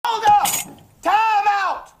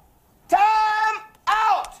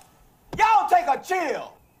to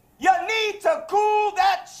chill. You need to cool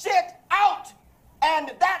that shit out.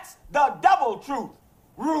 And that's the double truth,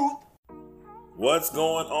 Ruth. What's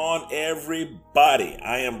going on, everybody?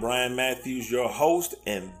 I am Brian Matthews, your host,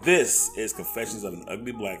 and this is Confessions of an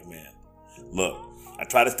Ugly Black Man. Look, I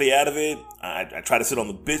try to stay out of it. I try to sit on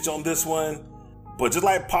the bitch on this one. But just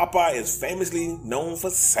like Popeye is famously known for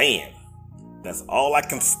saying, that's all I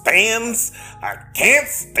can stand. I can't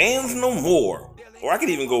stand no more. Or I could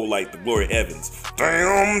even go like the Gloria Evans.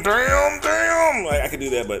 Damn, damn, damn. Like I could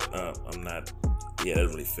do that, but I'm not. Yeah, that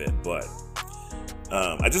doesn't really fit. But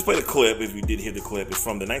I just played a clip. If you did hear the clip, it's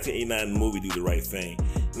from the 1989 movie Do the Right Thing.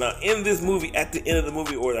 Now, in this movie, at the end of the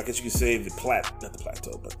movie, or I guess you could say not the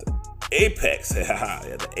plateau, but the apex.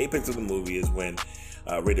 Yeah, the apex of the movie is when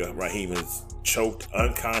Radio Raheem is choked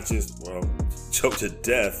unconscious, choked to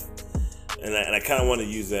death. And I kind of want to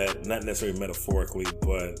use that, not necessarily metaphorically,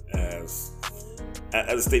 but as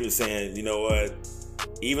a statement saying, you know what?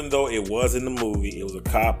 Even though it was in the movie, it was a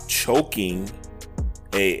cop choking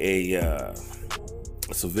a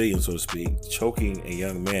civilian, so to speak, choking a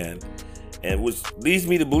young man, and which leads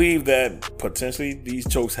me to believe that potentially these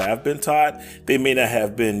chokes have been taught. They may not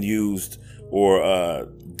have been used or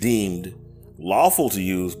deemed lawful to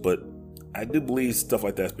use, but I do believe stuff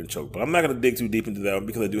like that's been choked. But I'm not going to dig too deep into that one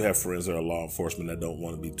because I do have friends that are law enforcement that don't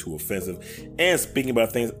want to be too offensive and speaking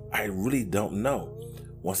about things I really don't know.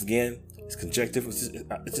 Once again, it's conjecture. It's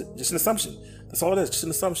just an assumption. That's all it is, just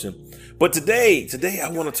an assumption. But today I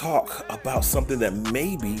want to talk about something that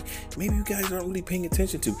maybe you guys aren't really paying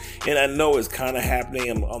attention to. And I know it's kind of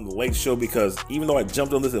happening on the Late Show because even though I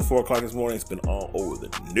jumped on this at 4 o'clock this morning, it's been all over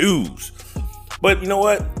the news. But you know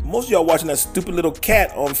what? Most of y'all watching that stupid little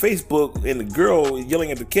cat on Facebook and the girl yelling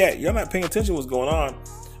at the cat, y'all not paying attention to what's going on.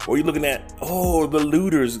 Or you're looking at, the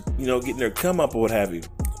looters, getting their come up or what have you.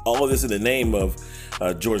 All of this in the name of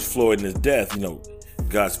George Floyd and his death.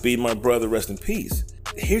 Godspeed, my brother, rest in peace.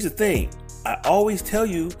 Here's the thing. I always tell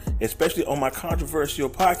you, especially on my controversial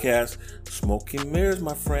podcast, smoke and mirrors,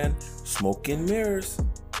 my friend. Smoke and mirrors.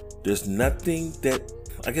 There's nothing that,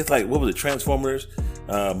 I guess like, what was it, Transformers?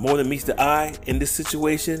 More than meets the eye in this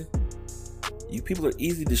situation. You people are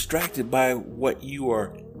easily distracted by what you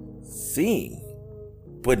are seeing,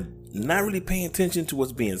 but not really paying attention to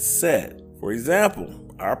what's being said. For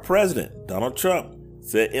example, our president, Donald Trump,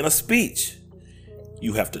 said in a speech,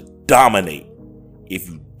 you have to dominate. If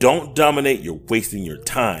you don't dominate, you're wasting your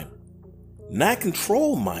time. Not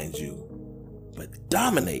control, mind you, but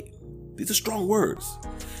dominate. These are strong words.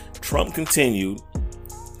 Trump continued,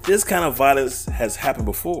 this kind of violence has happened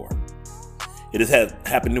before. It has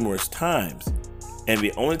happened numerous times. And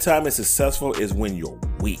the only time it's successful is when you're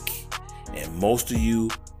weak. And most of you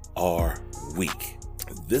are weak.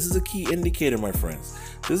 This is a key indicator, my friends.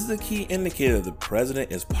 This is a key indicator the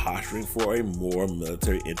president is posturing for a more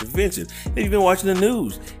military intervention. If you've been watching the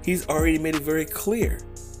news, he's already made it very clear.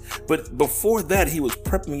 But before that, he was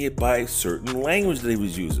prepping it by certain language that he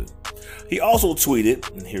was using. He also tweeted,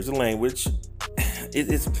 and here's the language.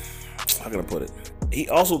 It's how can I put it? He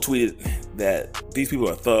also tweeted that these people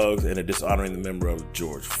are thugs and are dishonoring the member of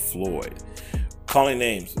George Floyd. Calling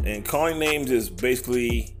names. And calling names is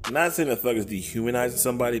basically not saying a thug is dehumanizing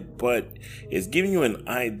somebody, but it's giving you an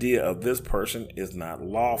idea of this person is not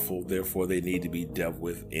lawful, therefore they need to be dealt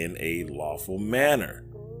with in a lawful manner.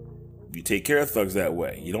 You take care of thugs that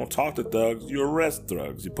way. You don't talk to thugs, you arrest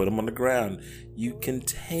thugs. You put them on the ground. You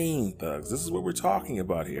contain thugs. This is what we're talking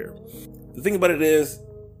about here. The thing about it is,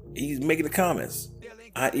 he's making the comments,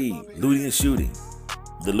 i.e. looting and shooting.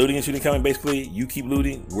 The looting and shooting comment, basically, you keep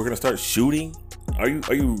looting, we're going to start shooting. Are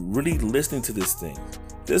you really listening to this thing?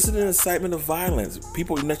 This is an incitement of violence.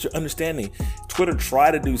 People are not understanding. Twitter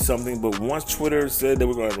tried to do something, but once Twitter said they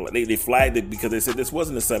were going to, they flagged it because they said this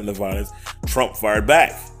wasn't incitement of violence. Trump fired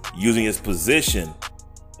back using his position.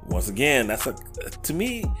 Once again, to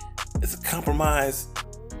me, it's a compromise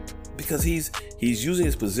because he's using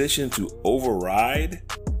his position to override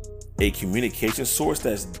a communication source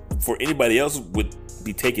that's for anybody else would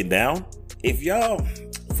be taken down. If y'all,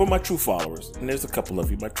 for my true followers, and there's a couple of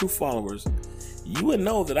you, my true followers, you would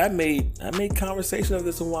know that I made conversation of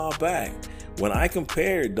this a while back when I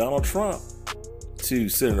compared Donald Trump to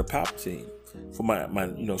Senator Palpatine. For my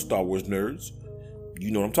Star Wars nerds, you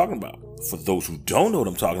know what I'm talking about. For those who don't know what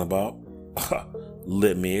I'm talking about,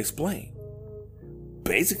 let me explain.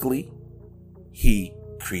 Basically, he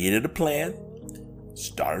created a plan,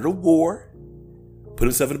 started a war, put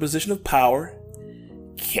himself in a position of power,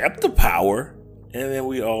 kept the power, and then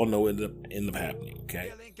we all know what ended up happening,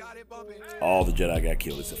 okay? All the Jedi got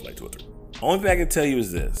killed except for like 2 or 3. Only thing I can tell you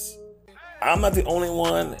is this. I'm not the only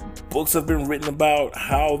one. Books have been written about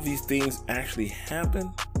how these things actually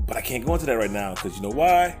happen, but I can't go into that right now because you know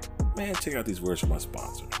why? Man, check out these words from my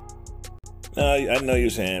sponsor. Now, I know you're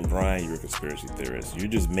saying, Brian, you're a conspiracy theorist. You're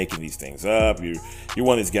just making these things up. You're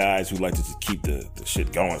one of these guys who like to just keep the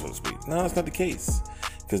shit going, so to speak. No, that's not the case.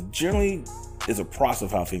 Because generally, it's a process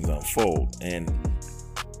of how things unfold. And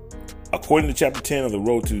according to Chapter 10 of The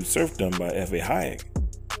Road to Serfdom by F.A. Hayek,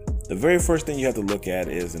 the very first thing you have to look at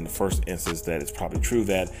is, in the first instance, that it's probably true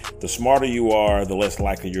that the smarter you are, the less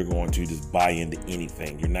likely you're going to just buy into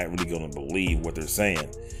anything. You're not really going to believe what they're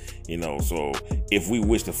saying. So if we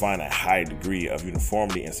wish to find a high degree of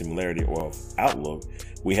uniformity and similarity or of outlook,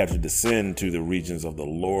 we have to descend to the regions of the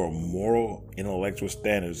lower moral intellectual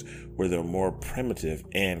standards where the more primitive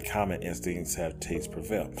and common instincts have taste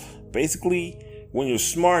prevail. Basically, when you're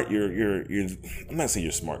smart, you're I'm not saying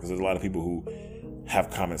you're smart because there's a lot of people who have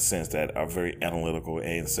common sense that are very analytical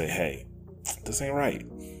and say, hey, this ain't right.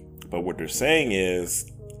 But what they're saying is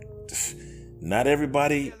not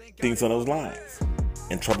everybody thinks on those lines.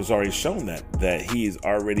 And Trump has already shown that he is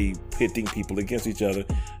already pitting people against each other.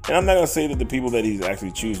 And I'm not going to say that the people that he's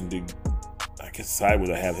actually choosing to, I guess, side with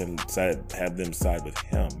or have them side with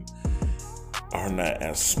him are not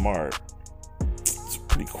as smart. It's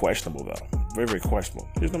pretty questionable, though. Very, very questionable.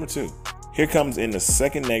 Here's number 2. Here comes in the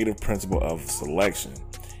second negative principle of selection.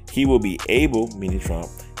 He will be able, meaning Trump,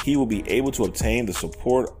 he will be able to obtain the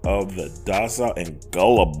support of the docile and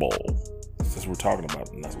gullible. That's what we're talking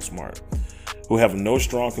about, not so smart. Who have no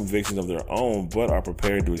strong convictions of their own, but are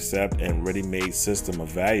prepared to accept a ready-made system of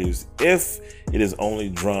values if it is only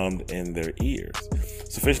drummed in their ears,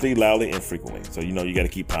 sufficiently loudly and frequently. So, you got to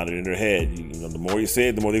keep pounding it in their head. The more you say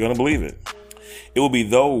it, the more they're going to believe it. It will be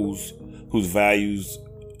those whose values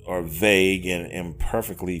are vague and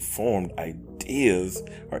imperfectly formed ideas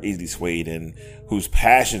are easily swayed and whose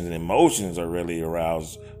passions and emotions are readily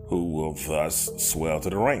aroused, who will thus swell to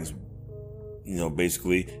the ranks.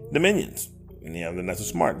 Basically, dominions. And they're not so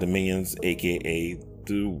smart. Dominions, aka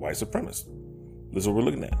the white supremacists. This is what we're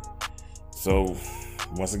looking at. So,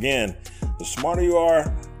 once again, the smarter you are,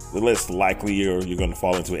 the less likely you're going to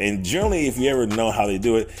fall into it. And generally, if you ever know how they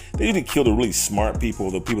do it, they usually kill the really smart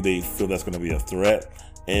people, the people they feel that's going to be a threat.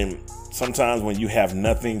 And sometimes when you have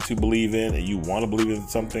nothing to believe in and you want to believe in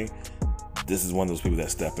something, this is one of those people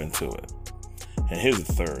that step into it. And here's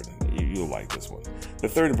the third. You'll like this one. The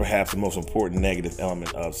third and perhaps the most important negative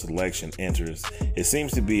element of selection enters. It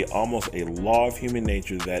seems to be almost a law of human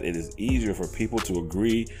nature that it is easier for people to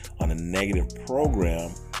agree on a negative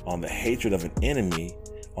program, on the hatred of an enemy,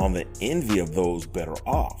 on the envy of those better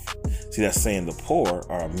off. See, that's saying the poor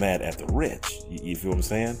are mad at the rich. You feel what I'm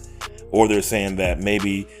saying? Or they're saying that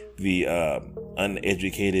maybe the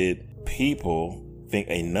uneducated people think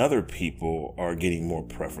another people are getting more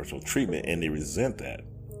preferential treatment and they resent that.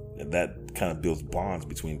 And that kind of builds bonds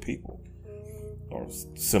between people or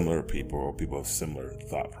similar people or people of similar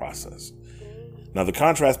thought process. Now, the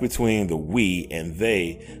contrast between the we and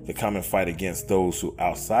they, the common fight against those who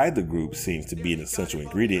outside the group, seems to be an essential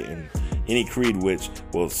ingredient in any creed which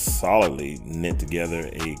will solidly knit together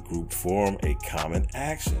a group form, a common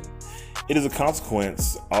action. It is a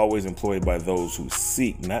consequence always employed by those who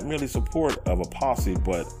seek not merely support of a policy,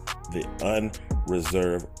 but the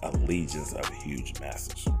unreserved allegiance of huge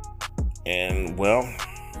masses. And, well,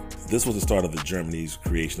 this was the start of the Germany's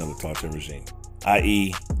creation of the totalitarian regime,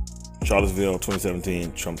 i.e., Charlottesville,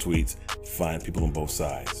 2017, Trump tweets, find people on both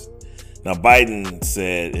sides. Now, Biden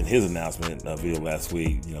said in his announcement video last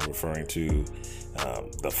week, referring to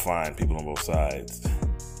the find people on both sides,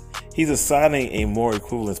 he's assigning a more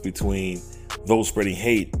equivalence between those spreading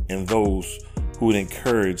hate and those who would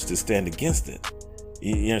encourage to stand against it.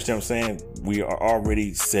 You understand what I'm saying? We are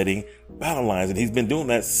already setting battle lines, and he's been doing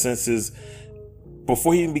that since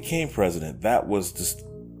before he even became president. That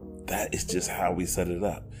is just how we set it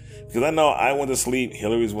up. Because I know I went to sleep,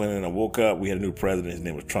 Hillary's winning, I woke up, we had a new president, his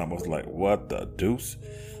name was Trump. I was like, what the deuce?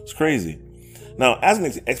 It's crazy. Now, as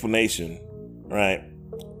an explanation, right,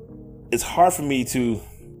 it's hard for me to,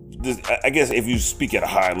 I guess if you speak at a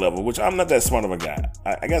high level, which I'm not that smart of a guy.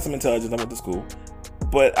 I got some intelligence, I went to school,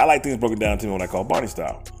 but I like things broken down to me what I call Barney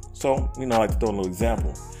style. So, I like to throw a little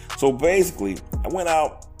example. So basically, I went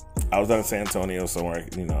out, I was down in San Antonio somewhere,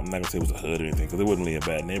 I'm not going to say it was a hood or anything, because it wasn't really a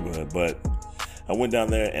bad neighborhood, but I went down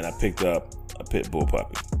there and I picked up a pit bull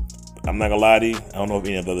puppy. I'm not gonna lie to you, I don't know if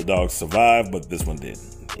any of the other dogs survived, but this one did.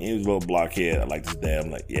 He was a little blockhead. I liked his dad.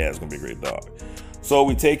 I'm like, yeah, it's gonna be a great dog. So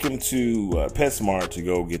we take him to PetSmart to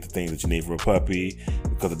go get the things that you need for a puppy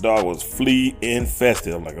because the dog was flea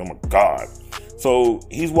infested. I'm like, oh my God. So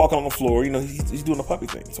he's walking on the floor, he's doing the puppy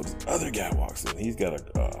thing. So this other guy walks in. He's got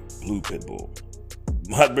a blue pit bull,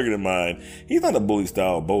 much bigger than mine. He's not a bully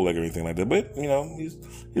style bow leg or anything like that, but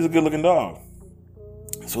he's a good looking dog.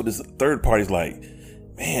 So this third party's like,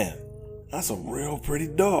 man, that's a real pretty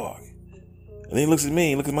dog. And then he looks at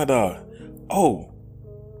me, looks at my dog. Oh,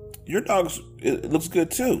 your dog, it looks good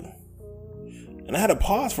too. And I had to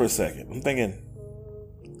pause for a second. I'm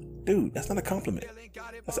thinking, dude, that's not a compliment.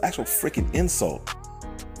 That's an actual freaking insult.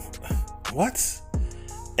 What?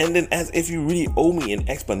 And then as if you really owe me an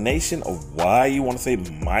explanation of why you want to say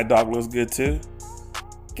my dog looks good too,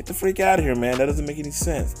 get the freak out of here, man. That doesn't make any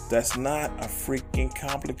sense. That's not a freaking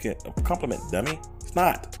compliment, dummy. It's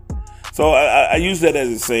not. So I use that as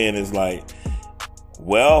a saying is like,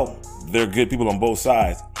 well, they're good people on both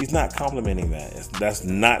sides. He's not complimenting that. That's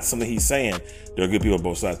not something he's saying. There are good people on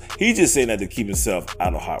both sides. He's just saying that to keep himself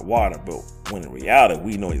out of hot water. But when in reality,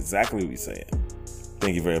 we know exactly what he's saying.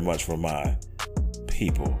 Thank you very much for my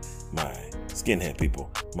people, my skinhead people,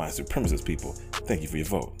 my supremacist people. Thank you for your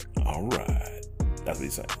vote. All right. That's what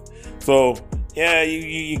he's saying. So, yeah,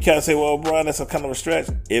 you kind of say, well, Brian, that's a kind of a stretch.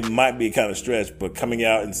 It might be a kind of stretch, but coming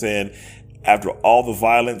out and saying, after all the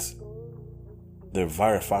violence, they're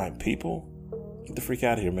verifying people? Get the freak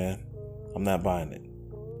out of here, man. I'm not buying it.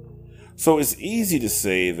 So it's easy to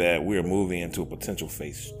say that we're moving into a potential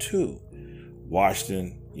phase 2.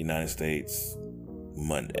 Washington, United States,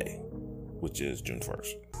 Monday, which is June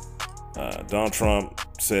 1st. Donald Trump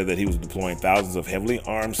said that he was deploying thousands of heavily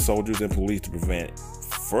armed soldiers and police to prevent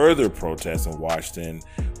further protests in Washington,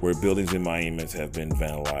 where buildings and monuments have been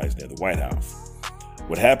vandalized near the White House.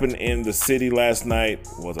 What happened in the city last night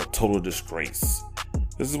was a total disgrace.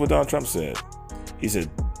 This is what Donald Trump said. He said,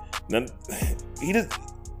 I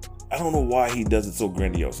don't know why he does it so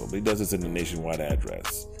grandiose, but he does this in the nationwide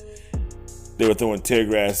address. They were throwing tear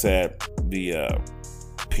gas at the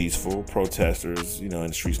peaceful protesters, in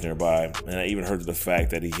the streets nearby. And I even heard of the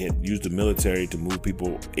fact that he had used the military to move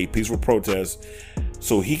people, a peaceful protest,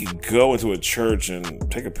 so he could go into a church and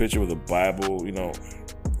take a picture with a Bible,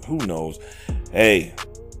 who knows? Hey,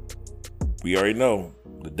 we already know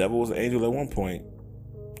the devil was an angel at one point.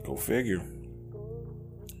 Go figure.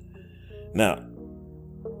 Now,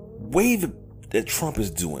 the way that Trump is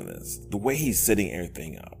doing this, the way he's setting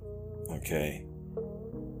everything up, okay?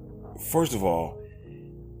 First of all,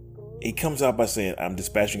 he comes out by saying, I'm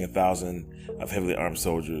dispatching 1,000 of heavily armed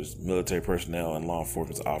soldiers, military personnel, and law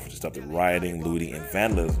enforcement officers to stop the rioting, looting, and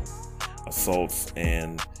vandalism, assaults,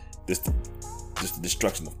 and just the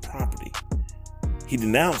destruction of property. He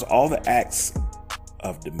denounced all the acts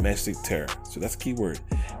of domestic terror. So that's a key word.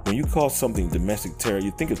 When you call something domestic terror, you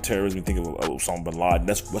think of terrorism, you think of Osama bin Laden.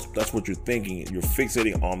 That's what you're thinking. You're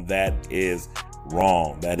fixating on that is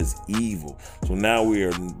wrong. That is evil. So now we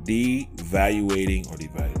are devalidating.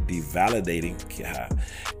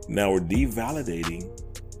 Now we're devalidating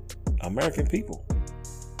American people.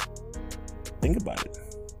 Think about it.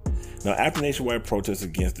 Now, after nationwide protests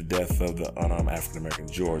against the death of the unarmed African-American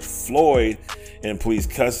George Floyd in police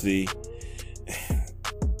custody,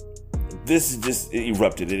 this just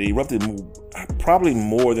erupted. It erupted probably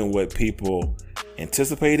more than what people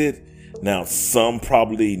anticipated. Now, some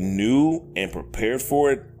probably knew and prepared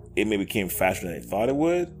for it. It maybe came faster than they thought it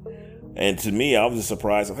would. And to me, I was just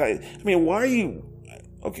surprised. I mean, why are you...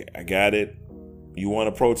 Okay, I got it. You want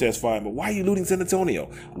to protest, fine. But why are you looting San Antonio?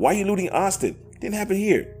 Why are you looting Austin? Didn't happen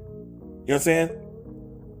here. You know what I'm saying?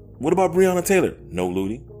 What about Breonna Taylor? No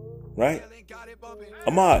looting, right?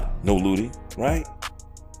 Ahmaud, no looting, right?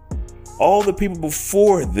 All the people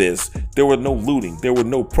before this, there were no looting. There were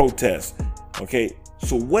no protests. Okay,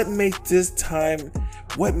 so what makes this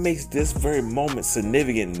very moment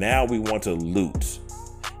significant? Now we want to loot.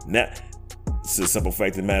 Now, the simple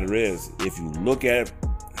fact of the matter is, if you look at,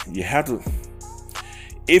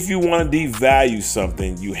 if you want to devalue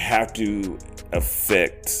something, you have to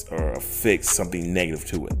affix something negative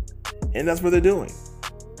to it. And that's what they're doing.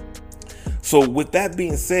 So with that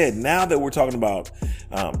being said, now that we're talking about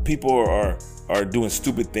people are doing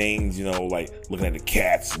stupid things, like looking at the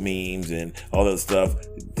cats memes and all that stuff,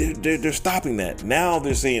 they're stopping that. Now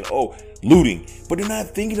they're saying, oh, looting. But they're not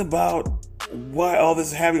thinking about why all this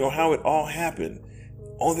is happening or how it all happened.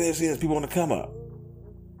 All they're seeing is people on the come up.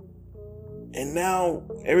 And now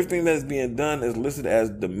everything that is being done is listed as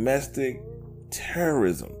domestic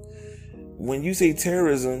terrorism. When you say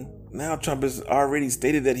terrorism, now Trump has already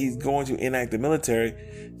stated that he's going to enact the military.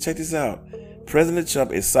 Check this out. President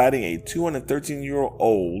Trump is citing a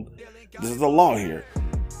 213-year-old, this is the law here,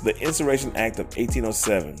 the Insurrection Act of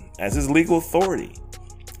 1807 as his legal authority.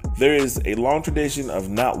 there is a long tradition of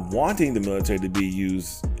not wanting the military to be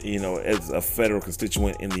used, as a federal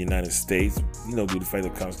constituent in the United States, due to the fact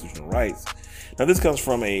of constitutional rights. Now, this comes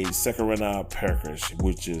from a Sekarana Parrish,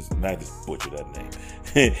 which is, not just butcher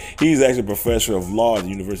that name. He's actually a professor of law at the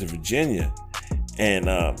University of Virginia. And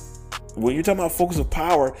when you're talking about focus of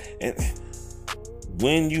power, and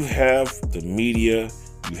when you have the media,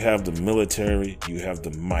 you have the military, you have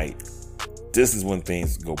the might, this is when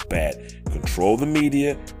things go bad. Control the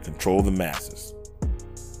media, control the masses.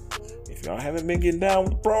 If y'all haven't been getting down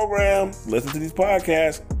with the program, listen to these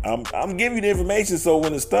podcasts. I'm giving you the information, so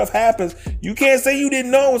when the stuff happens, you can't say you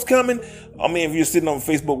didn't know it was coming. I mean, if you're sitting on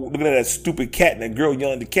Facebook looking at that stupid cat and that girl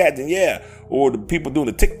yelling at the cat, then yeah. Or the people doing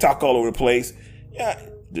the TikTok all over the place. Yeah,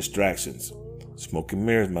 distractions. Smoke and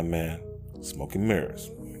mirrors, my man. Smoke and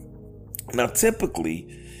mirrors. Now,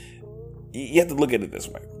 typically, you have to look at it this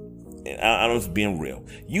way. I'm just being real.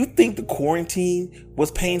 You think the quarantine was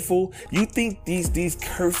painful? You think these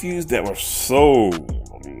curfews that were so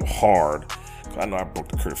hard? I know I broke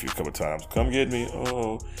the curfew a couple of times. Come get me.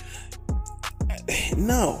 Oh,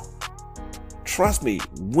 no. Trust me.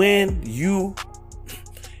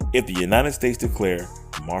 If the United States declare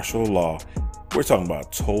martial law, we're talking about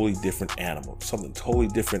a totally different animal, something totally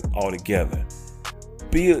different altogether.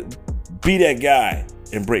 Be that guy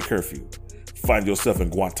and break curfew. Find yourself in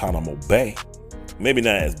Guantanamo Bay. Maybe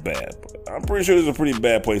not as bad, but I'm pretty sure there's some pretty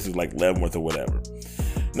bad places like Leavenworth or whatever.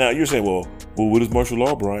 Now, you're saying, well, what is martial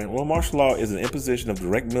law, Brian? Well, martial law is an imposition of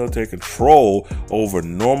direct military control over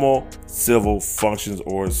normal civil functions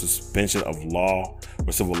or suspension of law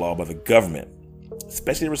or civil law by the government,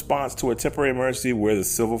 especially in response to a temporary emergency where the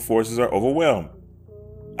civil forces are overwhelmed,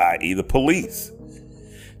 i.e. the police.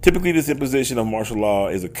 Typically, this imposition of martial law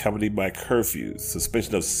is accompanied by curfews,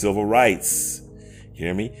 suspension of civil rights. You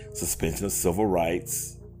hear me? Suspension of civil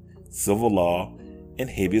rights, civil law, and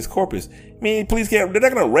habeas corpus. I mean, police they're not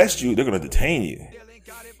going to arrest you, they're going to detain you.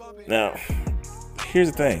 Now, here's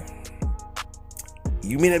the thing.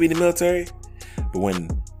 You may not be in the military, but when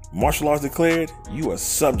martial law is declared, you are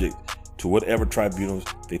subject to whatever tribunals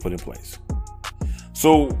they put in place.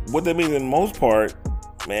 So what that means in most part,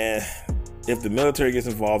 man, if the military gets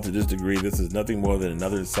involved to this degree, this is nothing more than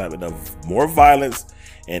another incitement of more violence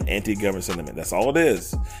and anti-government sentiment. That's all it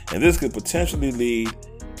is. And this could potentially lead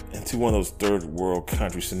into one of those third world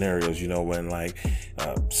country scenarios, when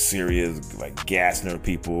Syria's like gassing their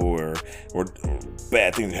people or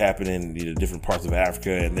bad things happen in different parts of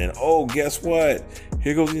Africa. And then, guess what?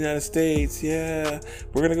 Here goes the United States. Yeah,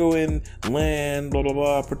 we're going to go in, land, blah, blah,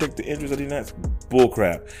 blah, protect the interests of the United States.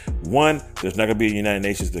 Bullcrap. One, there's not going to be a United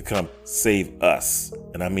Nations to come save us.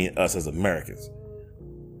 And I mean us as Americans.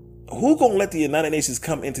 Who gonna let the United Nations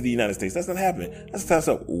come into the United States? That's not happening. That's the kind of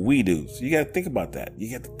stuff we do. So you got to think about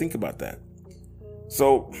that.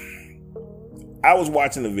 So I was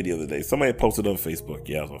watching the video the other day. Somebody posted on Facebook.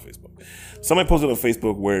 Yeah, I was on Facebook. Somebody posted on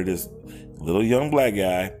Facebook where this little young black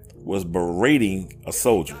guy was berating a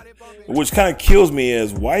soldier, which kind of kills me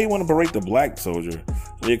is why you want to berate the black soldier?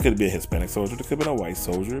 I mean, it could have been a Hispanic soldier. It could have been a white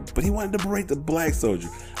soldier, but he wanted to berate the black soldier.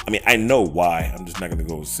 I mean, I know why. I'm just not going to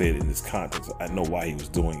go say it in this context. I know why he was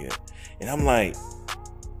doing it. And I'm like,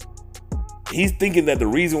 he's thinking that the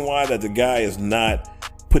reason why that the guy is not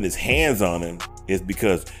putting his hands on him is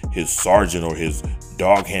because his sergeant or his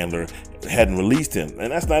dog handler hadn't released him.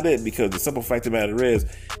 And that's not it, because the simple fact of the matter is,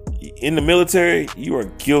 in the military, you are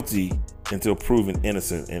guilty until proven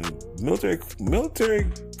innocent. And military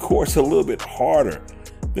courts are a little bit harder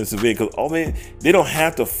than civilian, because they don't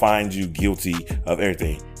have to find you guilty of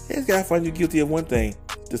everything. They just gotta find you guilty of one thing: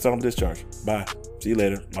 dishonorable discharge. Bye. See you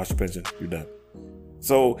later. Lost your pension. You're done.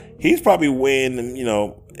 So he's probably weighing,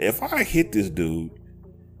 if I hit this dude,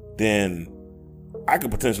 then I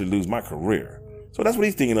could potentially lose my career. So that's what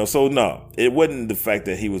he's thinking of. So no, it wasn't the fact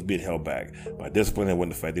that he was being held back by discipline. It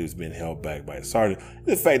wasn't the fact that he was being held back by a sergeant. It's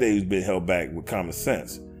the fact that he was being held back with common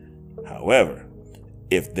sense. However,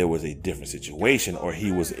 if there was a different situation, or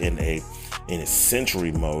he was in a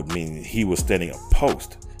sentry mode, meaning he was standing a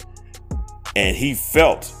post, and he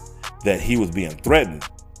felt that he was being threatened,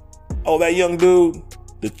 that young dude,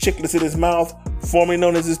 the chiclets in his mouth, formerly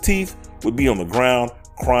known as his teeth, would be on the ground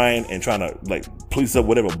crying and trying to police up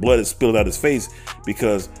whatever blood is spilled out his face,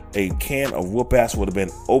 because a can of whoop ass would have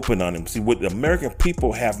been open on him. See, what the American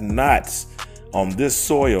people have not on this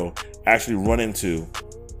soil actually run into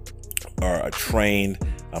are a trained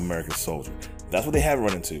American soldier. That's what they haven't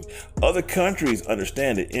run into. Other countries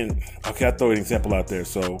understand it. I'll throw an example out there.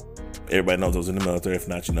 So everybody knows I was in the military. If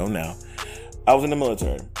not, you know now. I was in the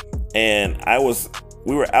military, and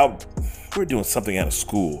we were out we were doing something out of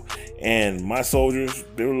school, and my soldiers,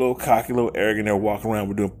 they were a little cocky, a little arrogant. They were walking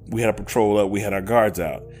around. We had a patrol up. We had our guards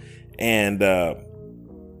out, and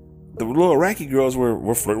the little Iraqi girls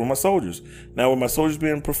were flirting with my soldiers. Now, were my soldiers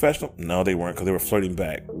being professional? No, they weren't, because they were flirting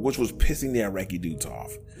back, which was pissing the Iraqi dudes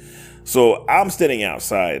off. So I'm standing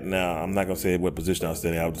outside. Now, I'm not going to say what position I was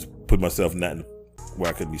standing. I'll just put myself not in where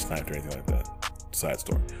I couldn't be sniped or anything like that. Side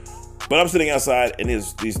story. But I'm sitting outside, and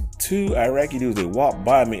there's these two Iraqi dudes. They walk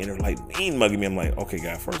by me, and they're like mean mugging me. I'm like, okay,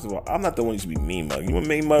 guy, first of all, I'm not the one you should be mean mugging. You want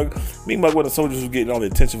mean mug? Mean mug with the soldiers who's getting all the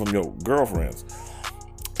attention from your girlfriends.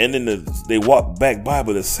 And then they walk back by,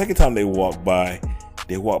 but the second time they walked by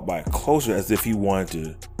closer as if he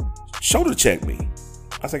wanted to shoulder check me.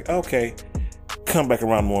 I was like, okay, come back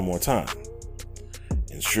around one more time.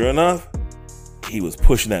 And sure enough, he was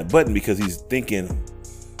pushing that button because he's thinking,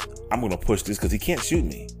 I'm going to push this because he can't shoot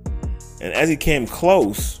me. And as he came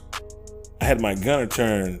close, I had my gunner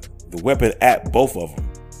turn the weapon at both of them.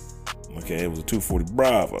 Okay, it was a 240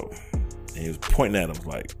 Bravo. And he was pointing at him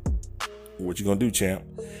like, what you gonna do, champ?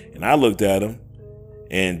 And I looked at him,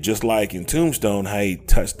 and just like in Tombstone, how he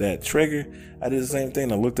touched that trigger, I did the same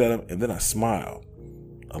thing. I looked at him, and then I smiled.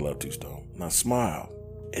 I love Tombstone. And I smiled.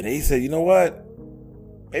 And he said, you know what?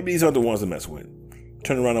 Maybe these are the ones to mess with.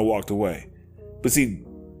 Turned around and walked away. But see,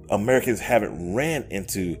 Americans haven't ran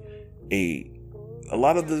into a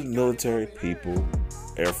lot of the military people,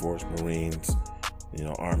 Air Force, Marines,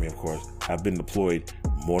 Army, of course, have been deployed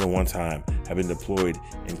more than one time, have been deployed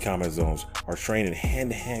in combat zones, are trained in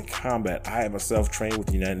hand-to-hand combat. I myself trained with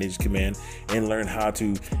the United Nations Command and learned how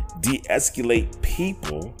to de-escalate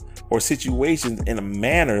people or situations in a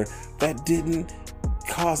manner that didn't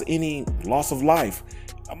cause any loss of life.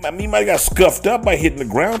 I mean, you might have got scuffed up by hitting the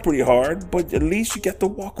ground pretty hard, but at least you got to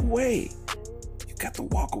walk away. You got to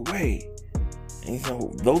walk away. And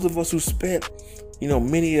those of us who spent,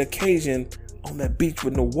 many occasion on that beach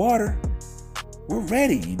with no water, we're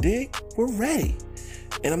ready, you dig? We're ready.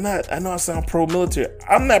 And I know I sound pro-military.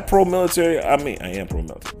 I'm not pro-military. I mean, I am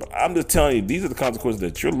pro-military. But I'm just telling you, these are the consequences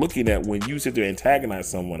that you're looking at when you sit there and antagonize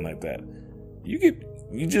someone like that.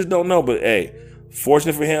 You just don't know. But hey,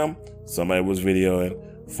 fortunate for him, somebody was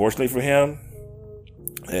videoing. Fortunately for him,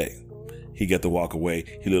 hey, he got to walk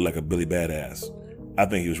away. He looked like a Billy Badass. I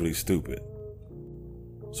think he was really stupid.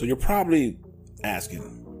 So you're probably asking,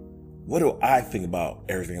 what do I think about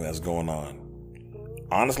everything that's going on?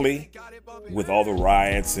 Honestly, with all the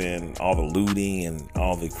riots and all the looting and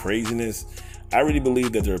all the craziness, I really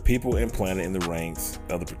believe that there are people implanted in the ranks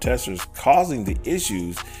of the protesters causing the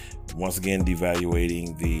issues, once again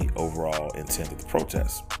devaluating the overall intent of the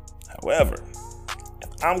protest. However,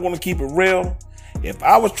 if I'm going to keep it real, if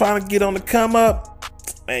I was trying to get on the come up,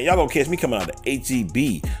 man, y'all gonna catch me coming out of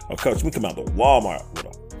HEB or catch me coming out to Walmart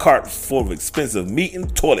with a cart full of expensive meat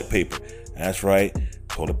and toilet paper. That's right.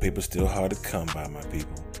 Toilet paper's still hard to come by, my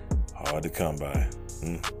people. Hard to come by.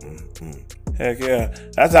 Heck yeah.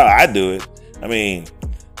 That's how I do it. I mean,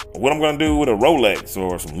 what I'm going to do with a Rolex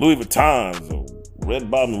or some Louis Vuittons or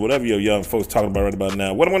red bottoms, whatever your young folks talking about right about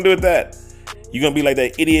now. What am I going to do with that? You going to be like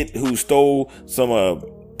that idiot who stole some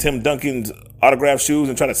Tim Duncan's autographed shoes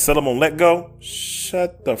and try to sell them on Let Go?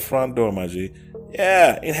 Shut the front door, my G.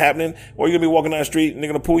 Yeah, ain't happening. Or you're going to be walking down the street and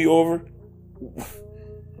they're going to pull you over?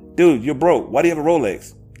 Dude, you're broke. Why do you have a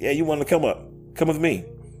Rolex? Yeah, you want to come up. Come with me.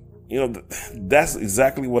 That's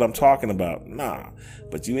exactly what I'm talking about. Nah,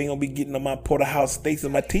 but you ain't going to be getting on my porterhouse steaks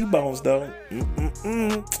and my T-bones, though.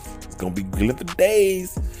 It's going to be grilling for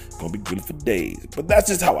days. It's going to be grilling for days. But that's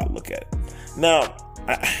just how I look at it. Now,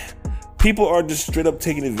 people are just straight up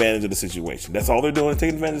taking advantage of the situation. That's all they're doing,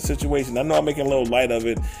 taking advantage of the situation. I know I'm making a little light of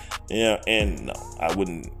it. Yeah, and no, I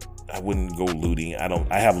wouldn't go looting.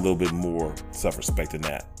 I have a little bit more self-respect than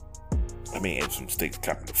that. I mean, if some steaks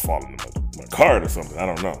happened to fall in my cart or something, I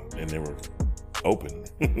don't know, and they were open.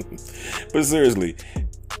 But seriously,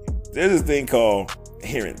 there's this thing called,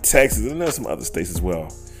 here in Texas, and there's some other states as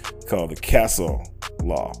well, called the Castle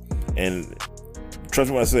Law. And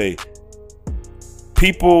trust me when I say,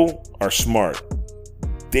 people are smart.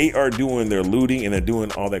 They are doing their looting and they're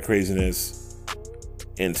doing all that craziness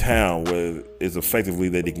in town where it's effectively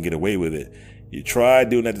that they can get away with it. You try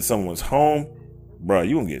doing that to someone's home, bro,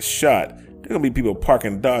 you gonna get shot. There's gonna be people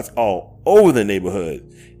parking dots all over the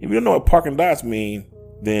neighborhood. If you don't know what parking dots mean,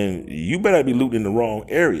 then you better be looting in the wrong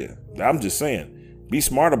area. I'm just saying, be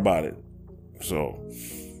smart about it. So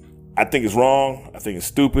I think it's wrong. I think it's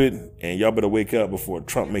stupid, and y'all better wake up before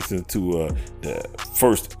Trump makes it into the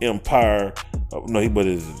first empire. But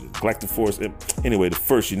it's Galactic Force. Anyway, the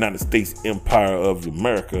first United States Empire of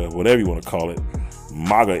America, whatever you want to call it,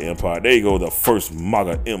 MAGA Empire. There you go, the first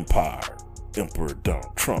MAGA Empire. Emperor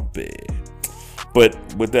Donald Trump.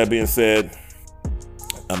 But with that being said,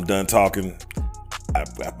 I'm done talking. I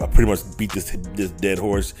pretty much beat this dead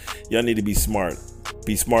horse. Y'all need to be smart.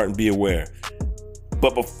 Be smart and be aware.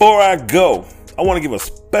 But before I go, I want to give a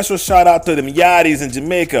special shout out to them Yachties in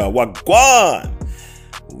Jamaica. Wagwan!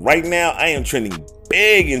 Right now, I am trending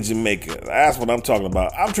big in Jamaica. That's what I'm talking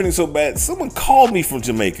about. I'm trending so bad. Someone called me from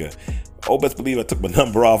Jamaica. Oh, best believe I took my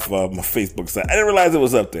number off my Facebook site. I didn't realize it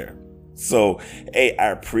was up there. So, hey, I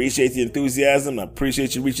appreciate the enthusiasm. I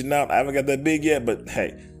appreciate you reaching out. I haven't got that big yet, but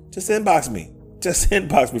hey, just inbox me. Just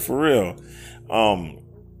inbox me for real.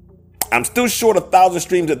 I'm still short 1,000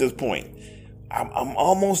 streams at this point. I'm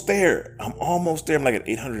almost there. I'm like at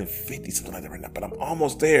 850, something like that right now, but I'm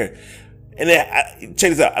almost there. And then,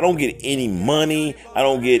 check this out. I don't get any money. I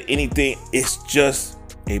don't get anything. It's just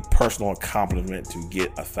a personal accomplishment to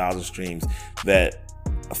get 1,000 streams. That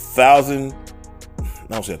 1,000, I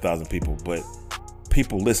don't say 1,000 people, but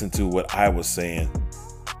people listen to what I was saying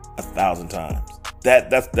 1,000 times.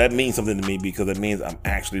 That means something to me, because it means I'm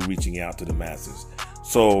actually reaching out to the masses.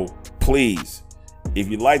 So please, if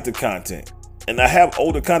you like the content, and I have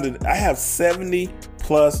older content, I have 70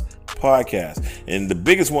 plus podcasts, and the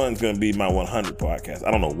biggest one is going to be my 100 podcast.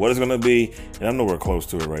 I don't know what it's going to be, and I'm nowhere close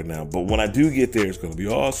to it right now, but when I do get there, it's going to be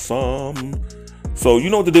awesome. So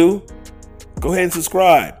you know what to do. Go ahead and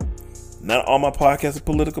subscribe. Not all my podcasts are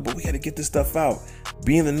political, but we got to get this stuff out.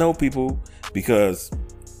 Be in the know, people, because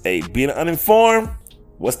hey, being uninformed,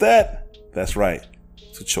 what's that? That's right.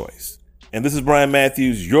 It's a choice. And this is Brian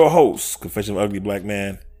Matthews, your host, Confession of an Ugly Black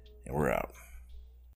Man, and we're out.